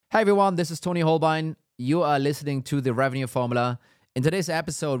Hey everyone, this is Tony Holbein. You are listening to The Revenue Formula. In today's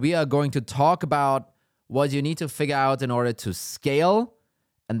episode, we are going to talk about what you need to figure out in order to scale,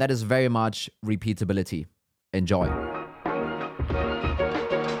 and that is very much repeatability. Enjoy.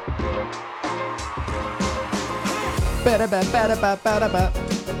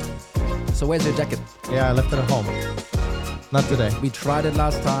 So where's your jacket? Yeah, I left it at home. Not today. We tried it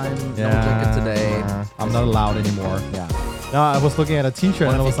last time. No jacket today. I'm not allowed anymore. Yeah. No, I was looking at a t-shirt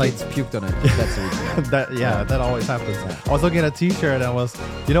and I was like, puked on it. That's the reason. that always happens. I was looking at a t-shirt and I was,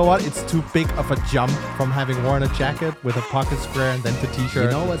 you know what? It's too big of a jump from having worn a jacket with a pocket square and then to t-shirt.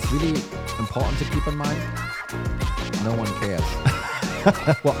 You know what's really important to keep in mind? No one cares.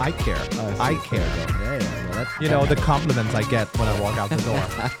 Well, I care. I care. Yeah. Well, the compliments I get when I walk out the door.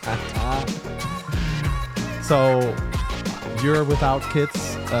 So you're without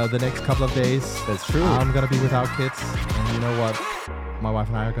kids the next couple of days. That's true. I'm going to be without kids. And you know what my wife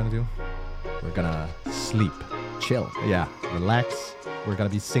and I are going to do? We're going to sleep. Chill. Yeah. Relax. We're going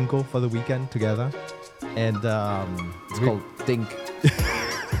to be single for the weekend together. And it's called Dink.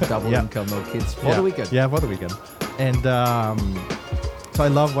 Double income, no kids. For the weekend. Yeah, for the weekend. And so I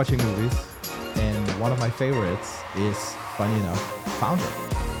love watching movies. And one of my favorites is, funny enough, Founder.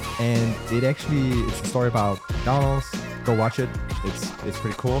 And it's a story about McDonald's. Go watch it. It's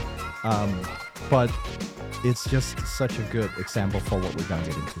pretty cool. But it's just such a good example for what we're going to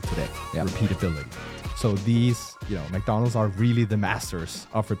get into today. Yeah. Repeatability. So these, McDonald's are really the masters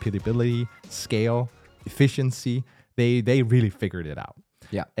of repeatability, scale, efficiency. They really figured it out.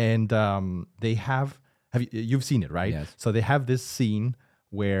 Yeah. And they you've seen it, right? Yes. So they have this scene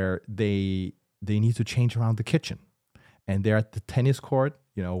where they need to change around the kitchen. And they're at the tennis court,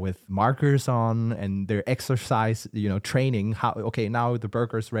 with markers on, and their exercise, training. Now the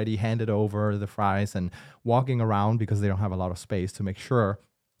burger's ready, hand it over, the fries, and walking around because they don't have a lot of space to make sure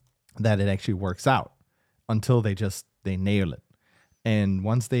that it actually works out until they nail it. And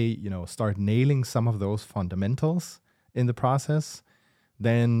once they, start nailing some of those fundamentals in the process,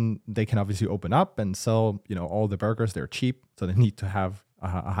 then they can obviously open up and sell, all the burgers. They're cheap, so they need to have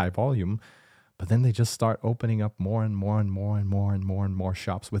a high volume. But then they just start opening up more and more and more and more and more and more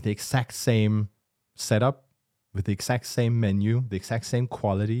shops with the exact same setup, with the exact same menu, the exact same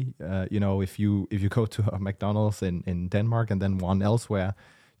quality. If you go to a McDonald's in Denmark and then one elsewhere,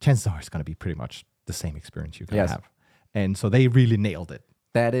 chances are it's going to be pretty much the same experience you're going to have. And so they really nailed it.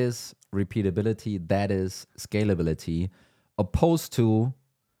 That is repeatability. That is scalability. Opposed to,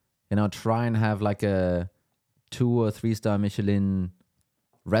 try and have like a 2 or 3 star Michelin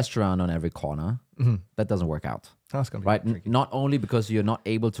restaurant on every corner. Mm-hmm. That doesn't work out. That's gonna be right. Not only because you're not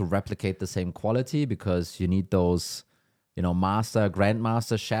able to replicate the same quality because you need those,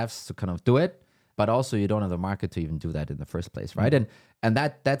 grandmaster chefs to kind of do it, but also you don't have the market to even do that in the first place, right? Mm-hmm. And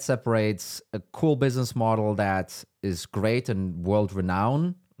that separates a cool business model that is great and world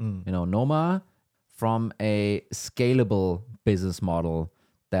renowned, Noma, from a scalable business model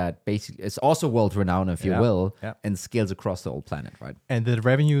that basically is also world-renowned, if you will, and scales across the whole planet, right? And the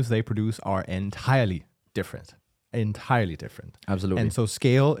revenues they produce are entirely different. Absolutely. And so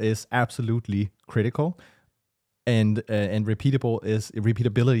scale is absolutely critical, and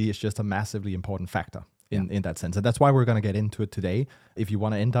repeatability is just a massively important factor in that sense. And that's why we're going to get into it today. If you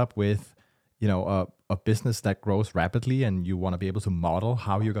want to end up with, a business that grows rapidly and you want to be able to model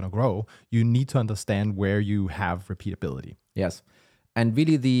how you're going to grow, you need to understand where you have repeatability. Yes. And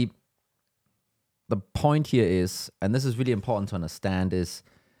really the point here is, and this is really important to understand, is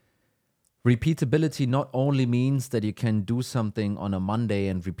repeatability not only means that you can do something on a Monday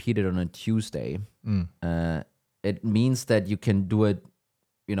and repeat it on a Tuesday. It means that you can do it,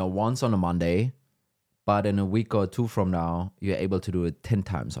 once on a Monday, but in a week or 2 from now, you're able to do it 10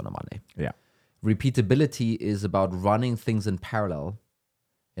 times on a Monday. Yeah. Repeatability is about running things in parallel,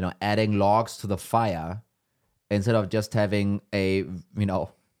 adding logs to the fire, instead of just having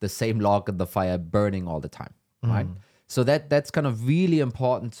the same log in the fire burning all the time, right? So that's kind of really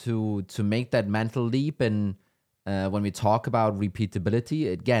important to make that mental leap. And when we talk about repeatability,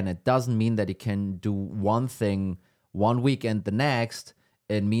 again, it doesn't mean that you can do one thing one week and the next.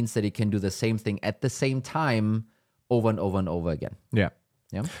 It means that you can do the same thing at the same time over and over and over again. Yeah.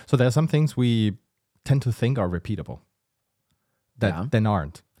 Yeah. So there are some things we tend to think are repeatable that then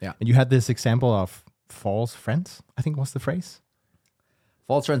aren't. Yeah. And you had this example of false friends, I think was the phrase.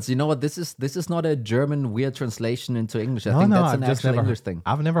 False friends. You know what? This is not a German weird translation into English. I think that's an actual English thing.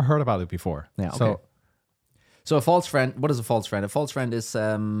 I've never heard about it before. Yeah. Okay. So a false friend. What is a false friend? A false friend is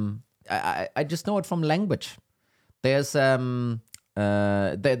I just know it from language. There's there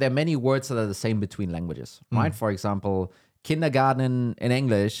are many words that are the same between languages, right? For example, kindergarten in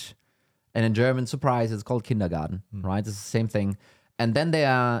English, and in German, surprise, it's called kindergarten, right? It's the same thing. And then they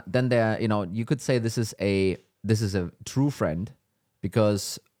are, you could say this is a true friend,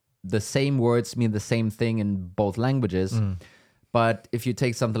 because the same words mean the same thing in both languages. But if you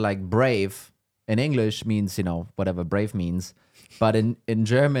take something like brave, in English means, whatever brave means. But in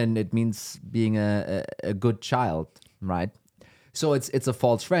German, it means being a good child, right? So it's a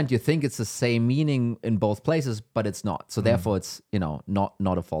false friend. You think it's the same meaning in both places, but it's not. So therefore, it's, not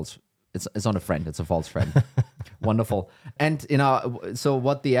a false. It's not a friend. It's a false friend. Wonderful. And, so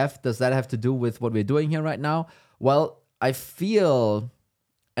what the F does that have to do with what we're doing here right now? Well, I feel,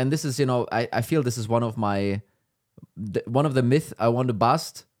 and this is, I feel this is one of the myths I want to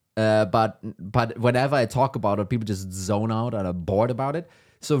bust. But whenever I talk about it, people just zone out and are bored about it.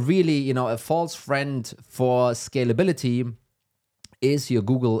 So really, a false friend for scalability is your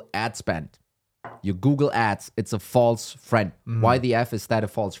Google ad spend. Your Google ads, it's a false friend. Why the F is that a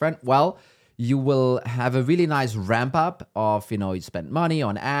false friend? Well, you will have a really nice ramp up of, you spend money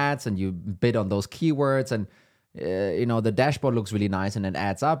on ads and you bid on those keywords, and, the dashboard looks really nice and it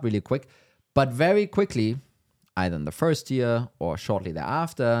adds up really quick. But very quickly, either in the first year or shortly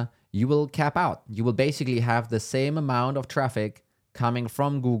thereafter, you will cap out. You will basically have the same amount of traffic coming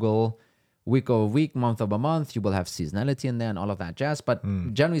from Google week over week, month over month. You will have seasonality in there and all of that jazz. But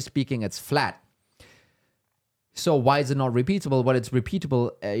generally speaking, it's flat. So why is it not repeatable? Well, it's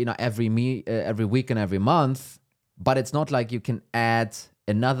repeatable, every week and every month. But it's not like you can add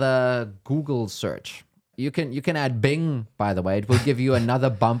another Google search. You can add Bing, by the way. It will give you another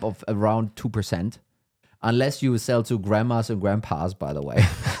bump of around 2%. Unless you sell to grandmas and grandpas, by the way.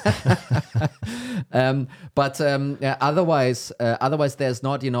 Otherwise, there's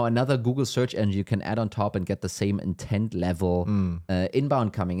not, another Google search engine you can add on top and get the same intent level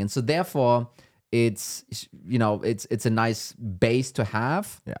inbound coming in. So therefore, it's a nice base to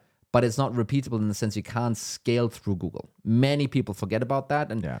have, but it's not repeatable in the sense you can't scale through Google. Many people forget about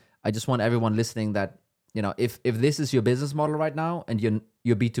that, and I just want everyone listening that, if this is your business model right now and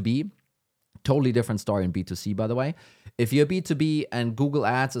you're B2B. Totally different story in B2C, by the way. If you're B2B and Google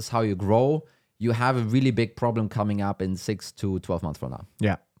Ads is how you grow, you have a really big problem coming up in 6 to 12 months from now.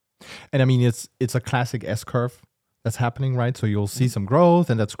 Yeah. And I mean, it's a classic S-curve that's happening, right? So you'll see some growth,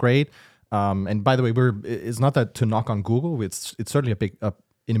 and that's great. And by the way, it's not that to knock on Google. It's certainly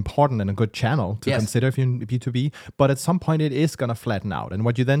an important and a good channel to consider if you're in B2B, but at some point it is going to flatten out. And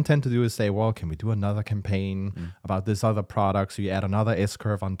what you then tend to do is say, well, can we do another campaign about this other product? So you add another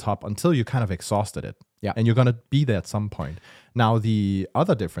S-curve on top until you kind of exhausted it. Yeah. And you're going to be there at some point. Now, the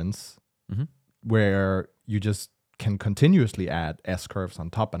other difference where you just can continuously add S-curves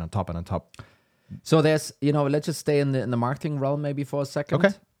on top and on top and on top. So there's, let's just stay in the marketing realm maybe for a second.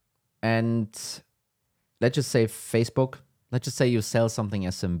 Okay. And let's just say Facebook. Let's just say you sell something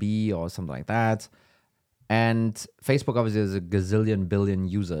SMB or something like that. And Facebook obviously has a gazillion billion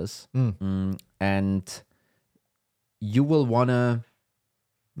users. And you will want to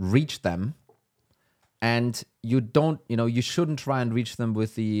reach them. And you don't, you shouldn't try and reach them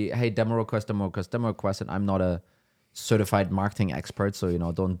with the, hey, demo request. And I'm not a certified marketing expert. So,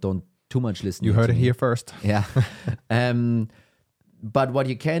 don't too much listen. You heard it here first. Yeah. But what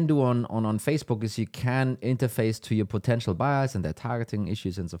you can do on Facebook is you can interface to your potential buyers and their targeting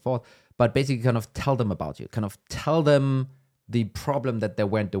issues and so forth, but basically kind of tell them about you, kind of tell them the problem that they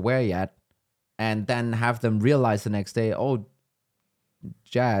weren't aware yet, and then have them realize the next day, oh,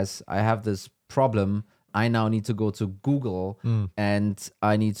 Jazz, I have this problem. I now need to go to Google and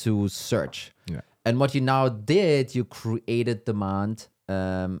I need to search. Yeah. And what you now did, you created demand.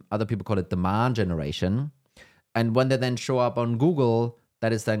 Other people call it demand generation. And when they then show up on Google,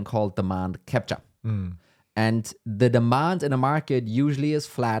 that is then called demand capture. And the demand in a market usually is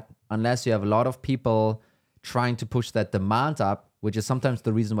flat unless you have a lot of people trying to push that demand up, which is sometimes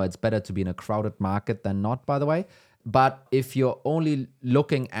the reason why it's better to be in a crowded market than not, by the way. But if you're only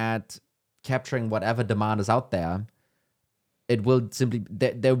looking at capturing whatever demand is out there, it will simply,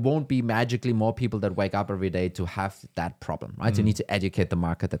 there won't be magically more people that wake up every day to have that problem, right? You need to educate the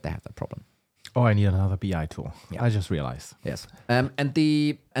market that they have that problem. Oh, I need another BI tool. Yeah. I just realized. Yes. And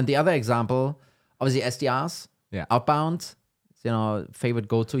the other example, obviously SDRs, outbound, favorite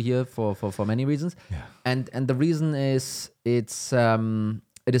go-to here for many reasons. Yeah. And the reason is it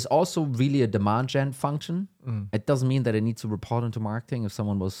is also really a demand gen function. It doesn't mean that it needs to report into marketing if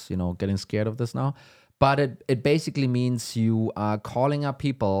someone was, getting scared of this now. But it basically means you are calling up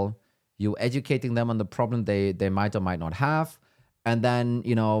people, you educating them on the problem they might or might not have. And then,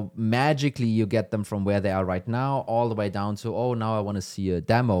 magically you get them from where they are right now all the way down to, oh, now I want to see a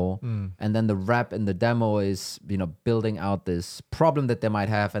demo. And then the rep in the demo is, building out this problem that they might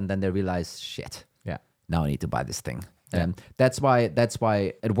have. And then they realize, shit, now I need to buy this thing. And that's why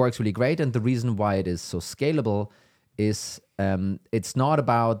it works really great. And the reason why it is so scalable is it's not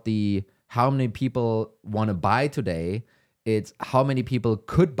about how many people want to buy today. It's how many people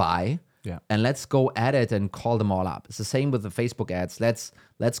could buy. Yeah. And let's go at it and call them all up. It's the same with the Facebook ads.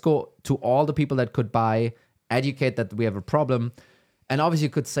 Let's go to all the people that could buy, educate that we have a problem. And obviously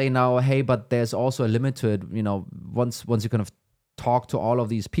you could say now, hey, but there's also a limit to it. Once you kind of talk to all of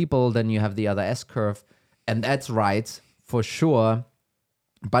these people, then you have the other S curve. And that's right, for sure.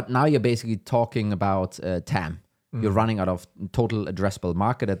 But now you're basically talking about TAM. You're running out of total addressable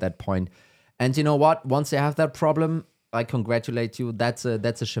market at that point. And you know what? Once you have that problem, I congratulate you. That's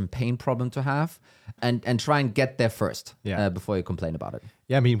a champagne problem to have, and try and get there first before you complain about it.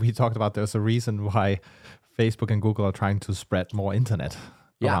 Yeah, I mean, we talked about there's a reason why Facebook and Google are trying to spread more internet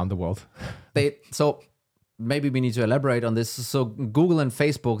around the world. So maybe we need to elaborate on this. So Google and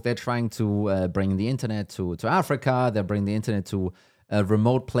Facebook, they're trying to bring the internet to Africa. They're bringing the internet to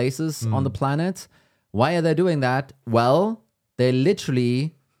remote places on the planet. Why are they doing that? Well, they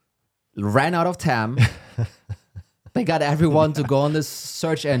literally ran out of TAM. They got everyone to go on this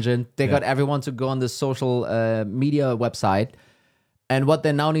search engine. They got everyone to go on this social media website. And what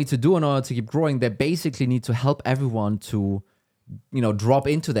they now need to do in order to keep growing, they basically need to help everyone to, drop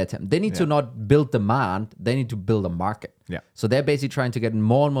into that TAM. They need to not build demand. They need to build a market. Yeah. So they're basically trying to get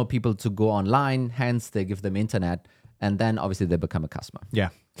more and more people to go online. Hence, they give them internet. And then obviously they become a customer. Yeah.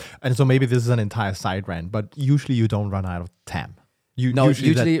 And so maybe this is an entire side rant, but usually you don't run out of TAM.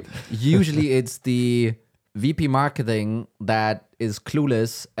 Usually it's the VP marketing that is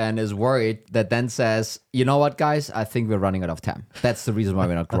clueless and is worried that then says, you know what, guys, I think we're running out of TAM. That's the reason why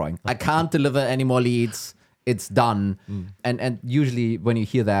we're not growing. I can't deliver any more leads. It's done. And usually when you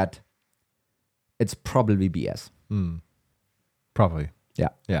hear that, it's probably BS. Probably. Yeah.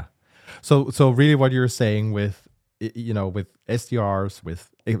 Yeah. So really what you're saying with SDRs, with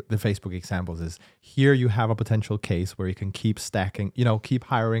the Facebook examples is here you have a potential case where you can keep stacking, keep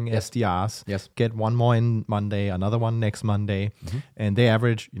hiring SDRs, get one more in Monday, another one next Monday, and they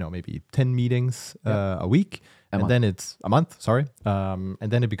average, maybe 10 meetings a week. And then it's a month, and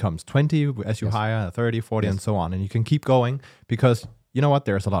then it becomes 20 as you hire, 30, 40, and so on. And you can keep going because you know what?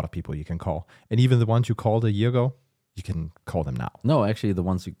 There's a lot of people you can call. And even the ones you called a year ago, you can call them now. No, actually the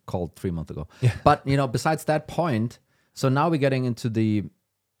ones you called 3 months ago. Yeah. But, besides that point, so now we're getting into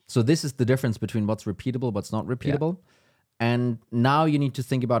so this is the difference between what's repeatable, what's not repeatable. Yeah. And now you need to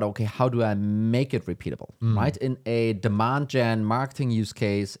think about, okay, how do I make it repeatable, right? In a demand gen marketing use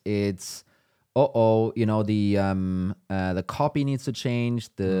case, it's, the copy needs to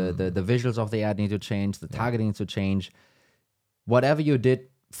change, the visuals of the ad need to change, the targeting needs to change. Whatever you did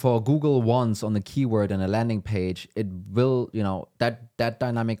for Google once on the keyword and a landing page, it will, that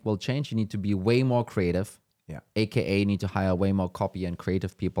dynamic will change. You need to be way more creative. Yeah. AKA need to hire way more copy and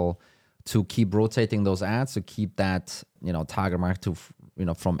creative people to keep rotating those ads, to keep that, target market to,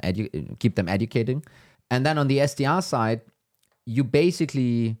 keep them educating. And then on the SDR side, you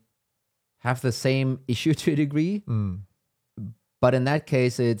basically have the same issue to a degree. But in that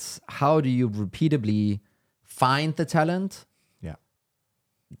case, it's how do you repeatably find the talent,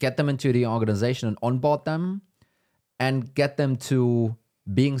 get them into the organization and onboard them, and get them to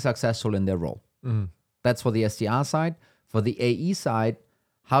being successful in their role. That's for the SDR side. For the AE side,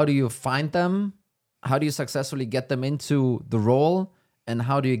 how do you find them? How do you successfully get them into the role? And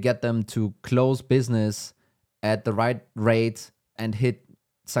how do you get them to close business at the right rate and hit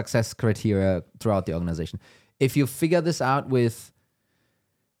success criteria throughout the organization? If you figure this out with,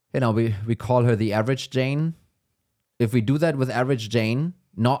 we call her the average Jane. If we do that with average Jane,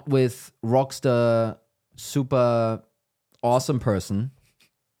 not with rockstar, super awesome person,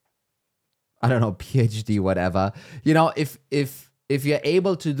 I don't know, PhD, whatever. If you're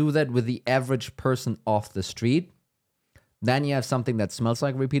able to do that with the average person off the street, then you have something that smells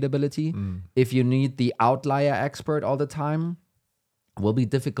like repeatability. If you need the outlier expert all the time, it will be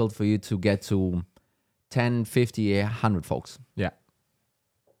difficult for you to get to 10, 50, 100 folks. Yeah.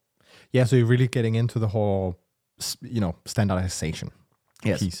 Yeah, so you're really getting into the whole, standardization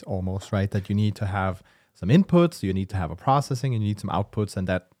piece almost, right? That you need to have some inputs, you need to have a processing, and you need some outputs, and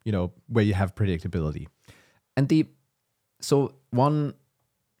that, where you have predictability. And so one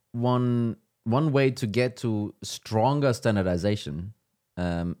way to get to stronger standardization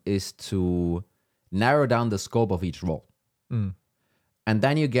is to narrow down the scope of each role. And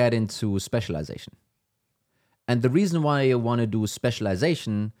then you get into specialization. And the reason why you want to do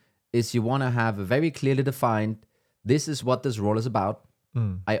specialization is you want to have a very clearly defined, this is what this role is about.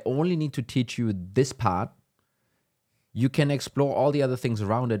 I only need to teach you this part. You can explore all the other things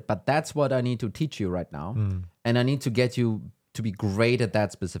around it, but that's what I need to teach you right now. And I need to get you to be great at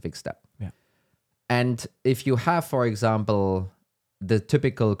that specific step. Yeah. And if you have, for example, the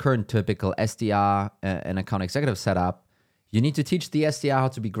current typical SDR and account executive setup, you need to teach the SDR how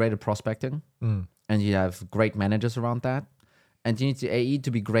to be great at prospecting. And you have great managers around that. And you need the AE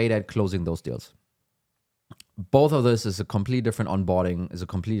to be great at closing those deals. Both of this is a completely different onboarding, is a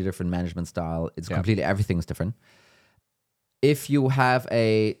completely different management style. It's completely, everything's different. If you have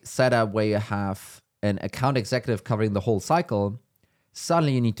a setup where you have an account executive covering the whole cycle,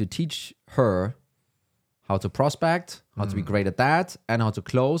 suddenly you need to teach her how to prospect, how to be great at that, and how to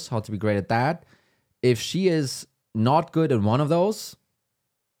close, how to be great at that. If she is not good at one of those,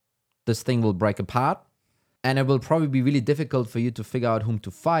 this thing will break apart. And it will probably be really difficult for you to figure out whom to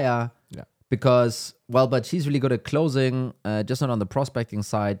fire. Because, but she's really good at closing, just not on the prospecting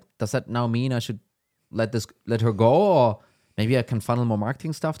side. Does that now mean I should let her go, or maybe I can funnel more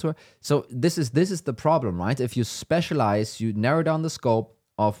marketing stuff to her? So this is the problem, right? If you specialize, you narrow down the scope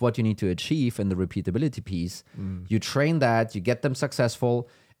of what you need to achieve in the repeatability piece. You train that, you get them successful,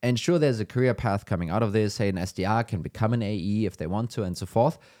 and sure, there's a career path coming out of this. Hey, an SDR can become an AE if they want to, and so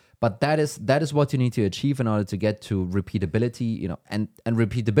forth. But that is what you need to achieve in order to get to repeatability, and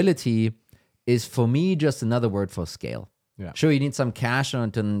repeatability is, for me, just another word for scale. Yeah. Sure, you need some cash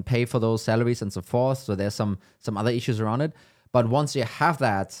and pay for those salaries and so forth. So there's some other issues around it. But once you have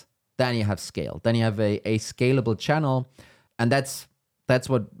that, then you have scale. Then you have a scalable channel. And that's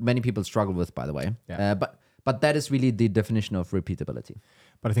what many people struggle with, by the way. Yeah. But that is really the definition of repeatability.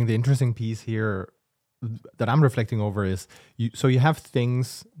 But I think the interesting piece here that I'm reflecting over is, you have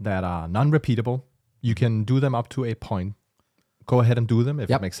things that are non-repeatable. You can do them up to a point. Go ahead and do them. If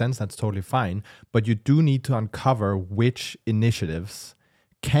it makes sense, that's totally fine. But you do need to uncover which initiatives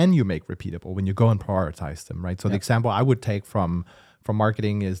can you make repeatable when you go and prioritize them, right? So the example I would take from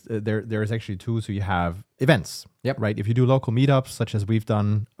marketing is there is actually two. So you have events, right? If you do local meetups, such as we've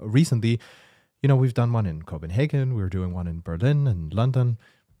done recently, we've done one in Copenhagen, we're doing one in Berlin and London.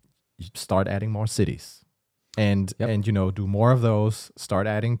 You start adding more cities. And do more of those, start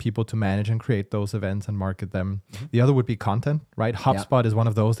adding people to manage and create those events and market them. The other would be content, right? HubSpot is one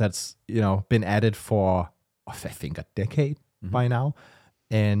of those that's, been added for, I think, a decade by now.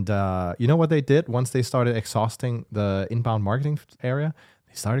 And what they did once they started exhausting the inbound marketing area?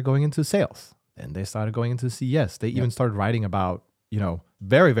 They started going into sales, and they started going into CES. They even started writing about,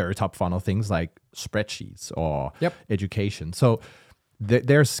 very, very top funnel things like spreadsheets or education. So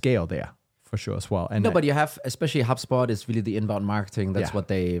there's scale there. For sure as well. And but you have, especially HubSpot is really the inbound marketing. That's what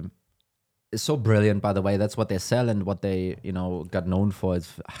they, is so brilliant, by the way. That's what they sell and what they, got known for.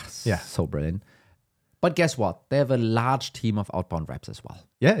 It's so brilliant. But guess what? They have a large team of outbound reps as well.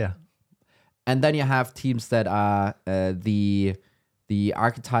 Yeah. And then you have teams that are the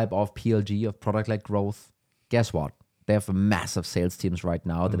archetype of PLG, of product-led growth. Guess what? They have massive sales teams right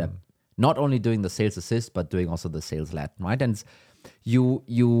now that are not only doing the sales assist, but doing also the sales led, right? And you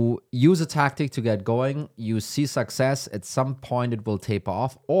use a tactic to get going, you see success, at some point it will taper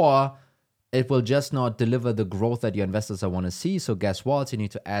off, or it will just not deliver the growth that your investors want to see. So guess what? You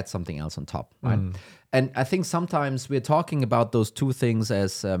need to add something else on top, right? And I think sometimes we're talking about those two things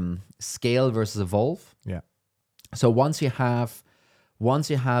as scale versus evolve. Yeah. So once you have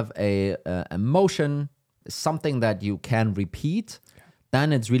a motion, something that you can repeat,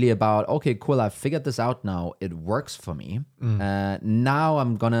 then it's really about, okay, cool, I've figured this out now. It works for me. Now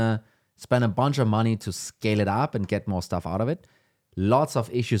I'm going to spend a bunch of money to scale it up and get more stuff out of it. Lots of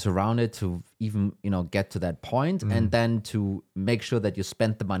issues around it to even, get to that point, and then to make sure that you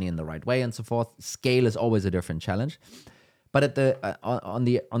spend the money in the right way and so forth. Scale is always a different challenge. But at the on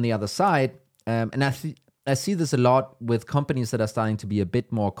the other side, and I see this a lot with companies that are starting to be a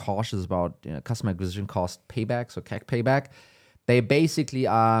bit more cautious about customer acquisition cost payback, so CAC payback. They basically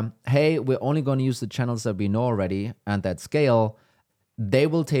are, hey, we're only going to use the channels that we know already and that scale. They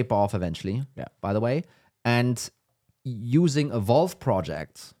will taper off eventually, by the way. And using evolve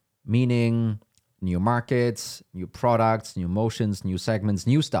projects, meaning new markets, new products, new motions, new segments,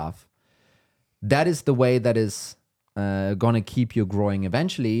 new stuff, that is the way that is going to keep you growing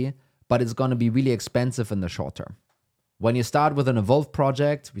eventually, but it's going to be really expensive in the short term. When you start with an evolve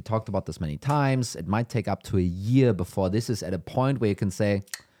project, we talked about this many times, it might take up to a year before this is at a point where you can say,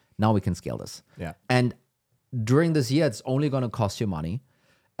 now we can scale this. Yeah. And during this year, it's only going to cost you money,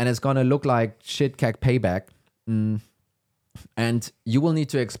 and it's going to look like shit CAC payback. And you will need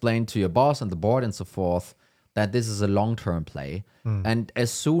to explain to your boss and the board and so forth that this is a long-term play. And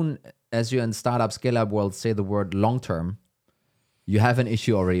as soon as you in startup scale-up world say the word long-term, you have an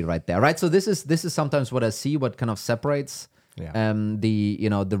issue already right there, right? So this is sometimes what I see, what kind of separates the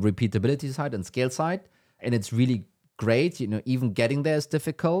repeatability side and scale side. And it's really great. Even getting there is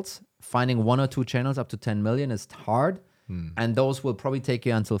difficult. Finding 1 or 2 channels up to 10 million is hard. And those will probably take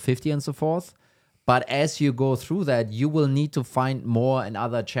you until 50 and so forth. But as you go through that, you will need to find more and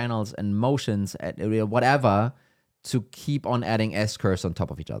other channels and motions, whatever, to keep on adding S-curves on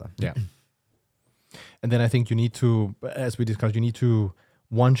top of each other. Yeah. And then I think you need to, as we discussed,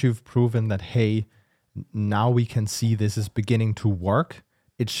 once you've proven that, hey, now we can see this is beginning to work,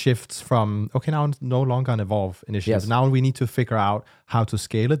 it shifts from, okay, now it's no longer an evolve initiative. Yes. Now we need to figure out how to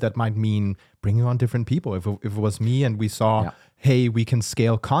scale it. That might mean bringing on different people. If it was me and we saw, hey, we can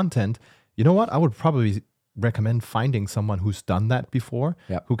scale content, you know what? I would probably recommend finding someone who's done that before,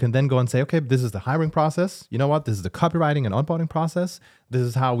 who can then go and say, okay, this is the hiring process. You know what? This is the copywriting and onboarding process. This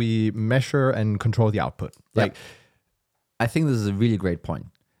is how we measure and control the output. Like, I think this is a really great point.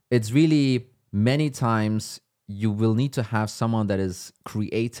 It's really many times you will need to have someone that is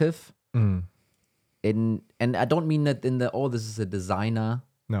creative. And I don't mean that in the, this is a designer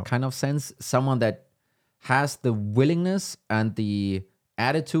kind of sense. Someone that has the willingness and the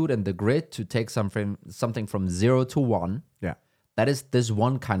attitude and the grit to take something from 0 to 1. Yeah. That is this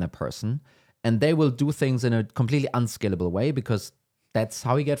one kind of person. And they will do things in a completely unscalable way because that's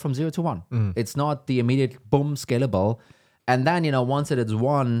how you get from 0 to 1. It's not the immediate boom scalable. And then, once it is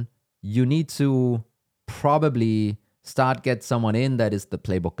 1, you need to probably get someone in that is the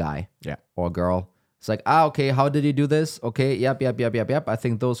playbook guy or girl. It's like, okay, how did you do this? Okay, yep. I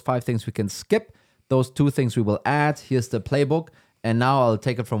think those 5 things we can skip. Those 2 things we will add. Here's the playbook. And now I'll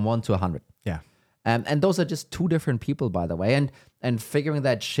take it from 1 to 100. Yeah. And those are just 2 different people, by the way. And figuring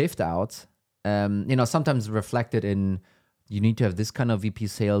that shift out, sometimes reflected in, you need to have this kind of VP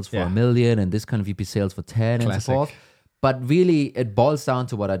sales for $1 million and this kind of VP sales for 10 and so forth. But really, it boils down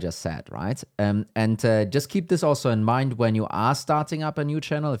to what I just said, right? And just keep this also in mind when you are starting up a new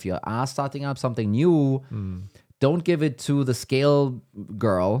channel. If you are starting up something new, don't give it to the scale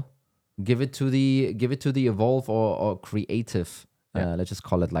girl. Give it to the evolve or creative. Let's just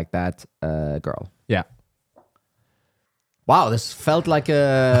call it like that, girl. Yeah. Wow, this felt like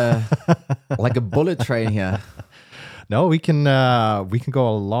a like a bullet train here. No, we can go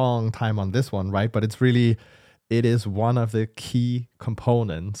a long time on this one, right? But it is one of the key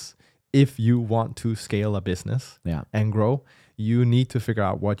components. If you want to scale a business and grow, you need to figure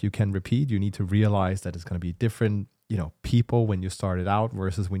out what you can repeat. You need to realize that it's going to be different, people when you start it out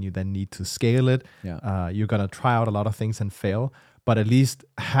versus when you then need to scale it. You're going to try out a lot of things and fail, but at least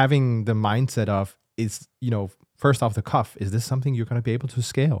having the mindset of, is, first off the cuff, is this something you're going to be able to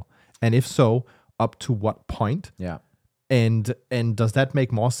scale? And if so, up to what point? Yeah. And does that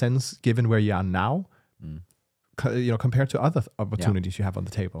make more sense given where you are now? Compared to other opportunities you have on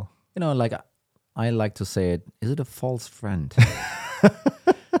the table. Like I like to say it, is it a false friend?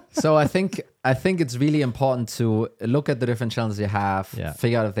 So I think it's really important to look at the different channels you have,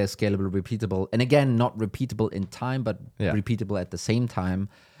 figure out if they're scalable, repeatable, and again, not repeatable in time, but repeatable at the same time,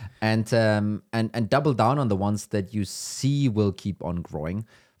 and double down on the ones that you see will keep on growing.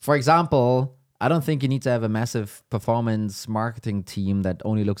 For example, I don't think you need to have a massive performance marketing team that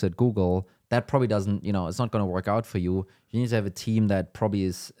only looks at Google. That probably doesn't, it's not going to work out for you. You need to have a team that probably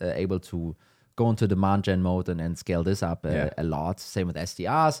is able to go into demand gen mode and scale this up a lot. Same with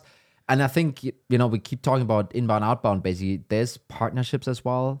SDRs. And I think, we keep talking about inbound, outbound, basically. There's partnerships as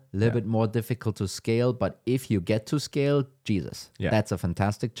well, a little bit more difficult to scale. But if you get to scale, Jesus, that's a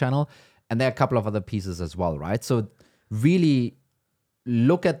fantastic channel. And there are a couple of other pieces as well, right? So really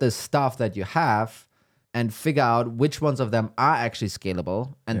look at the stuff that you have and figure out which ones of them are actually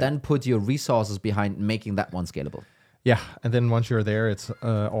scalable, and then put your resources behind making that one scalable. Yeah, and then once you're there, it's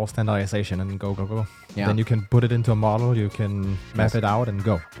all standardization and go. Yeah. Then you can put it into a model, you can map it out and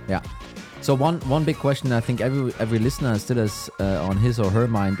go. Yeah. So one big question I think every listener still has on his or her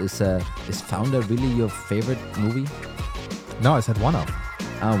mind is Founder really your favorite movie? No, I said one of.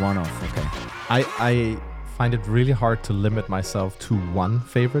 One of, okay. I find it really hard to limit myself to one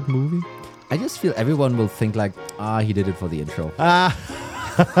favorite movie. I just feel everyone will think like, he did it for the intro. Well,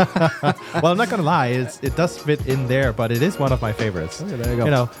 I'm not gonna lie, it does fit in there, but it is one of my favorites. Okay, there you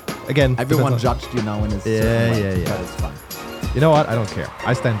go. Again, everyone judged you now in his yeah. But it's fine. You know what? I don't care.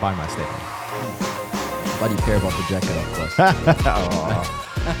 I stand by my statement. But you care about the jacket, of course.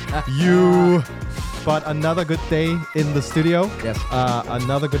 You. But another good day in the studio. Yes.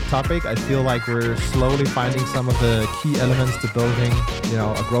 Another good topic. I feel like we're slowly finding some of the key elements to building,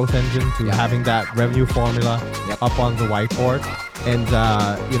 a growth engine, to having that revenue formula up on the whiteboard. And,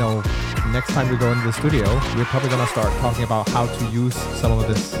 next time we go into the studio, we're probably going to start talking about how to use some of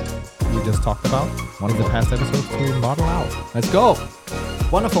this we just talked about in the past episode to model out. Let's go.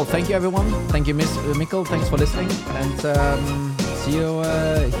 Wonderful. Thank you, everyone. Thank you, Miss Mikkel. Thanks for listening. And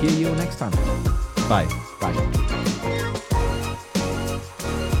hear you next time. Bye. Bye.